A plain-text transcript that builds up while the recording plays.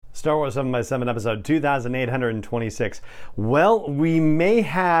Star Wars 7x7 episode 2826. Well, we may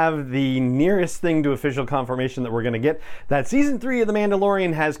have the nearest thing to official confirmation that we're going to get that season 3 of The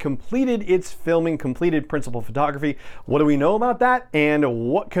Mandalorian has completed its filming, completed principal photography. What do we know about that, and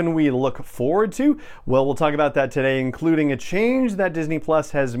what can we look forward to? Well, we'll talk about that today, including a change that Disney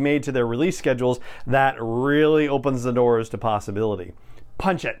Plus has made to their release schedules that really opens the doors to possibility.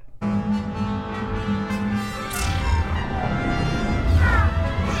 Punch it.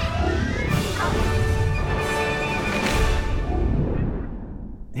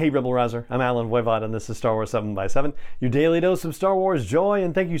 Hey Rebel Rouser, I'm Alan Voivod and this is Star Wars 7x7, your daily dose of Star Wars joy,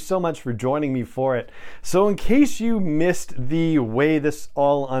 and thank you so much for joining me for it. So in case you missed the way this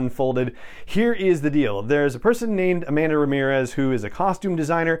all unfolded, here is the deal. There's a person named Amanda Ramirez who is a costume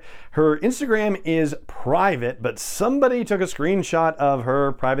designer. Her Instagram is private, but somebody took a screenshot of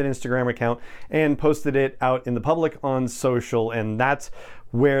her private Instagram account and posted it out in the public on social, and that's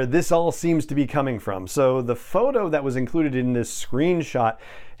where this all seems to be coming from. So the photo that was included in this screenshot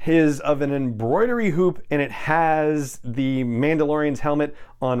is of an embroidery hoop, and it has the Mandalorian's helmet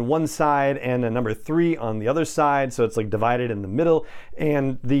on one side and a number 3 on the other side, so it's like divided in the middle,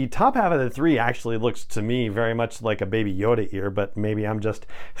 and the top half of the 3 actually looks to me very much like a Baby Yoda ear, but maybe I'm just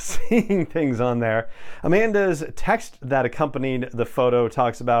seeing things on there. Amanda's text that accompanied the photo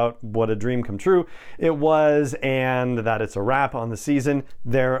talks about what a dream come true it was, and that it's a wrap on the season.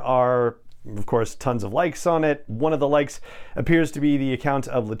 There are, of course, tons of likes on it. One of the likes appears to be the account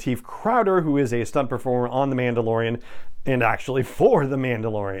of Lateef Crowder, who is a stunt performer on The Mandalorian, and actually for The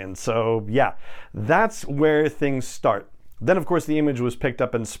Mandalorian. So yeah, that's where things start. Then, of course, the image was picked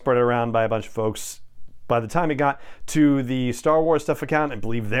up and spread around by a bunch of folks. By the time it got to the Star Wars Stuff account, I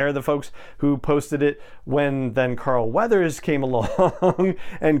believe they're the folks who posted it, when then Carl Weathers came along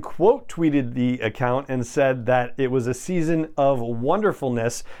and quote tweeted the account and said that it was a season of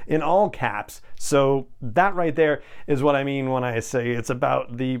wonderfulness in all caps. So that right there is what I mean when I say it's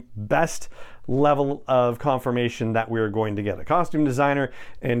about the best level of confirmation that we're going to get a costume designer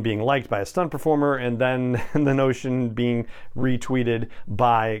and being liked by a stunt performer, and then the notion being retweeted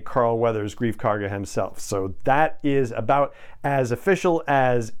by Carl Weathers, Greef Karga himself. So that is about as official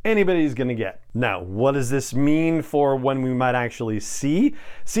as anybody's gonna get. Now, what does this mean for when we might actually see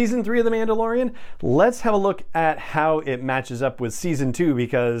season 3 of The Mandalorian? Let's have a look at how it matches up with season 2,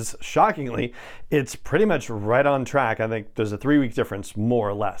 because shockingly, it's pretty much right on track. I think there's a 3-week difference, more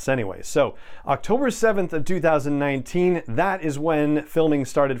or less. Anyway, so October 7th of 2019, that is when filming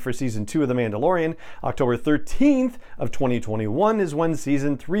started for season 2 of The Mandalorian. October 13th of 2021 is when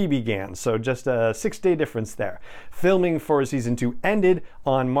season 3 began. So just a 6-day difference there. Filming for season 2 ended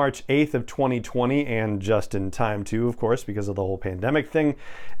on March 8th of 2020, and just in time too, of course, because of the whole pandemic thing.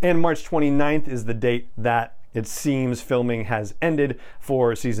 And March 29th is the date that it seems filming has ended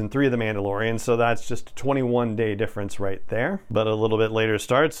for season 3 of The Mandalorian, so that's just a 21-day difference right there. But a little bit later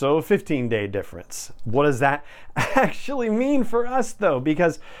start, so a 15-day difference. What does that actually mean for us, though?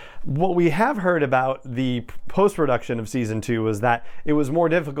 Because what we have heard about the post-production of season 2 was that it was more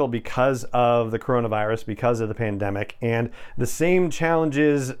difficult because of the coronavirus, because of the pandemic, and the same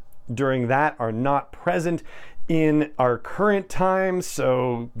challenges during that are not present in our current time.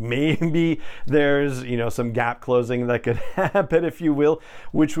 So maybe there's, some gap closing that could happen, if you will,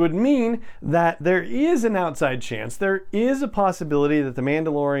 which would mean that there is an outside chance, there is a possibility that The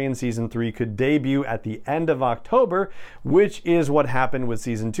Mandalorian season 3 could debut at the end of October, which is what happened with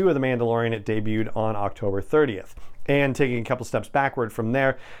season 2 of The Mandalorian. It debuted on October 30th. And taking a couple steps backward from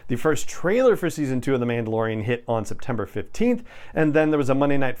there, the first trailer for season 2 of The Mandalorian hit on September 15th, and then there was a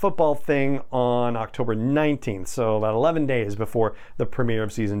Monday Night Football thing on October 19th, so about 11 days before the premiere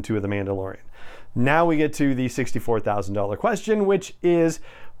of season 2 of The Mandalorian. Now we get to the $64,000 question, which is,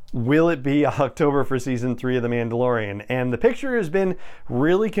 will it be October for season 3 of The Mandalorian? And the picture has been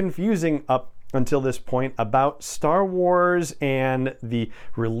really confusing up until this point about Star Wars and the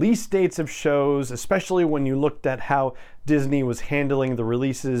release dates of shows, especially when you looked at how Disney was handling the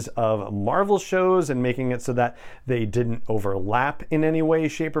releases of Marvel shows and making it so that they didn't overlap in any way,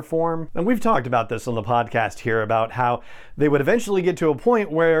 shape, or form. And we've talked about this on the podcast here about how they would eventually get to a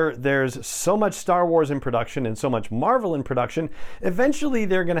point where there's so much Star Wars in production and so much Marvel in production, eventually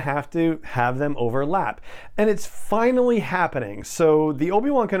they're going to have them overlap. And it's finally happening. So the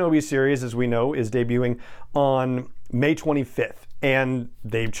Obi-Wan Kenobi series, as we know, is debuting on May 25th. and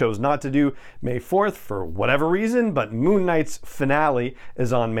they chose not to do May 4th for whatever reason, but Moon Knight's finale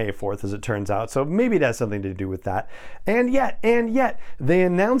is on May 4th, as it turns out, so maybe it has something to do with that. And yet, they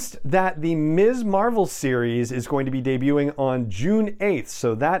announced that the Ms. Marvel series is going to be debuting on June 8th,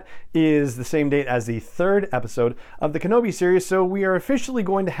 so that is the same date as the third episode of the Kenobi series, so we are officially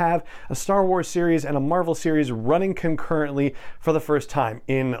going to have a Star Wars series and a Marvel series running concurrently for the first time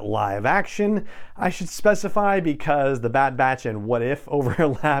in live action. I should specify because the Bad Batch and What If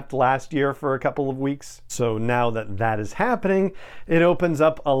overlapped last year for a couple of weeks. So now that that is happening, it opens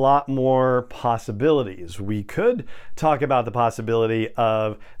up a lot more possibilities. We could talk about the possibility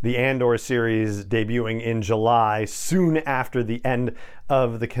of the Andor series debuting in July, soon after the end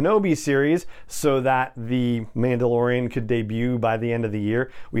of the Kenobi series, so that the Mandalorian could debut by the end of the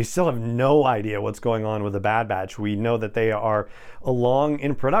year. We still have no idea what's going on with the Bad Batch. We know that they are along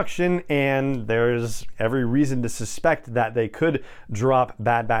in production, and there's every reason to suspect that they could drop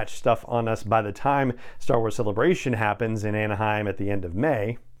Bad Batch stuff on us by the time Star Wars Celebration happens in Anaheim at the end of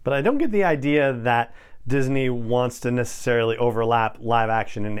May. But I don't get the idea that Disney wants to necessarily overlap live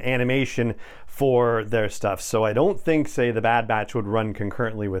action and animation for their stuff. So I don't think, say, the Bad Batch would run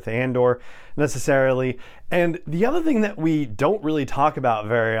concurrently with Andor necessarily. And the other thing that we don't really talk about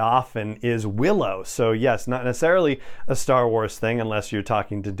very often is Willow. So yes, not necessarily a Star Wars thing unless you're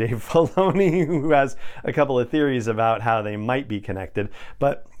talking to Dave Filoni, who has a couple of theories about how they might be connected.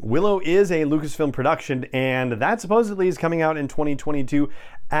 But Willow is a Lucasfilm production, and that supposedly is coming out in 2022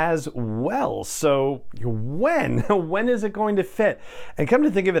 as well. So when is it going to fit? And come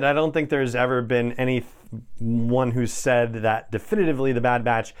to think of it, I don't think there's ever been anyone who said that definitively the Bad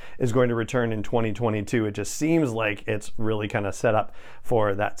Batch is going to return in 2022. It just seems like it's really kind of set up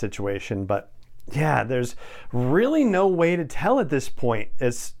for that situation. But yeah, there's really no way to tell at this point.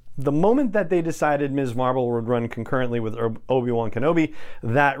 It's the moment that they decided Ms. Marvel would run concurrently with Obi-Wan Kenobi,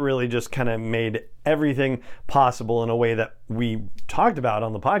 that really just kind of made everything possible in a way that we talked about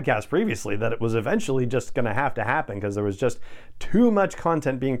on the podcast previously, that it was eventually just going to have to happen because there was just too much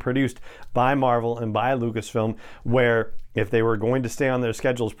content being produced by Marvel and by Lucasfilm, where if they were going to stay on their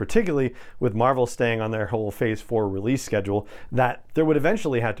schedules, particularly with Marvel staying on their whole Phase 4 release schedule, that there would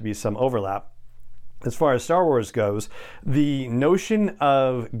eventually have to be some overlap. As far as Star Wars goes, the notion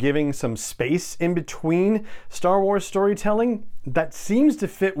of giving some space in between Star Wars storytelling, that seems to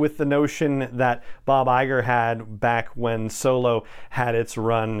fit with the notion that Bob Iger had back when Solo had its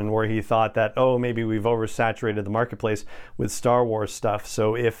run, and where he thought that, oh, maybe we've oversaturated the marketplace with Star Wars stuff.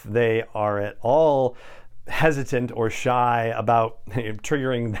 So if they are at all hesitant or shy about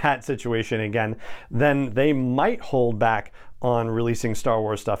triggering that situation again, then they might hold back on releasing Star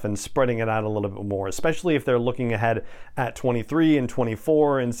Wars stuff and spreading it out a little bit more, especially if they're looking ahead at 23 and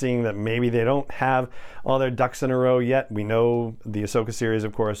 24 and seeing that maybe they don't have all their ducks in a row yet. We know the Ahsoka series,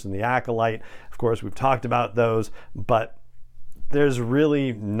 of course, and the Acolyte. Of course, we've talked about those, but there's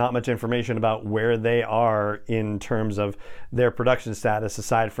really not much information about where they are in terms of their production status,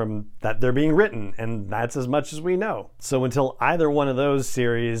 aside from that they're being written, and that's as much as we know. So until either one of those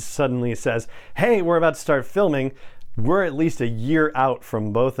series suddenly says, hey, we're about to start filming, we're at least a year out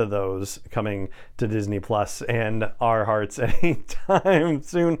from both of those coming to Disney Plus and our hearts anytime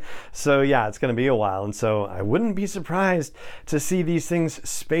soon. So yeah, it's going to be a while. And so I wouldn't be surprised to see these things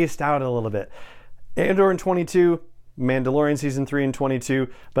spaced out a little bit. Andor in 22, Mandalorian Season 3 in 22,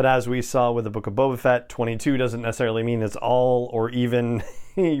 but as we saw with the Book of Boba Fett, 22 doesn't necessarily mean it's all or even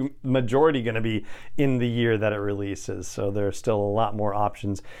majority going to be in the year that it releases. So there's still a lot more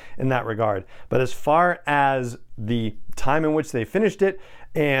options in that regard. But as far as the time in which they finished it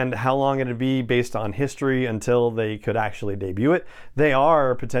and how long it'd be based on history until they could actually debut it, they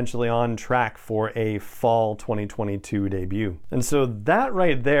are potentially on track for a fall 2022 debut. And so that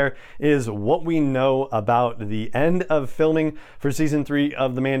right there is what we know about the end of filming for Season 3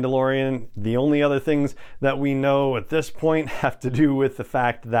 of The Mandalorian. The only other things that we know at this point have to do with the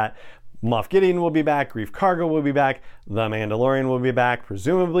fact that Moff Gideon will be back, Greef Karga will be back, The Mandalorian will be back,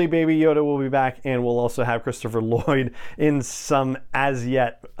 presumably Baby Yoda will be back, and we'll also have Christopher Lloyd in some as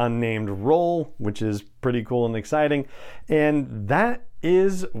yet unnamed role, which is pretty cool and exciting. And that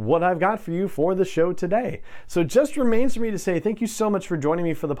is what I've got for you for the show today. So it just remains for me to say thank you so much for joining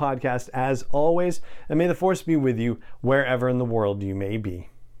me for the podcast as always, and may the Force be with you wherever in the world you may be.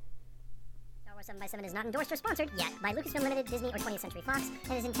 7x7 is not endorsed or sponsored yet by Lucasfilm Limited, Disney, or 20th Century Fox,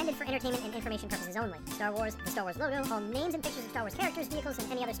 and is intended for entertainment and information purposes only. Star Wars, the Star Wars logo, all names and pictures of Star Wars characters, vehicles,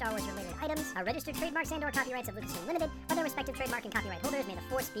 and any other Star Wars related items are registered trademarks and/or copyrights of Lucasfilm Limited, or their respective trademark and copyright holders. May the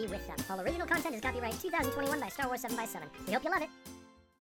Force be with them. All original content is copyright 2021 by Star Wars 7x7. We hope you love it.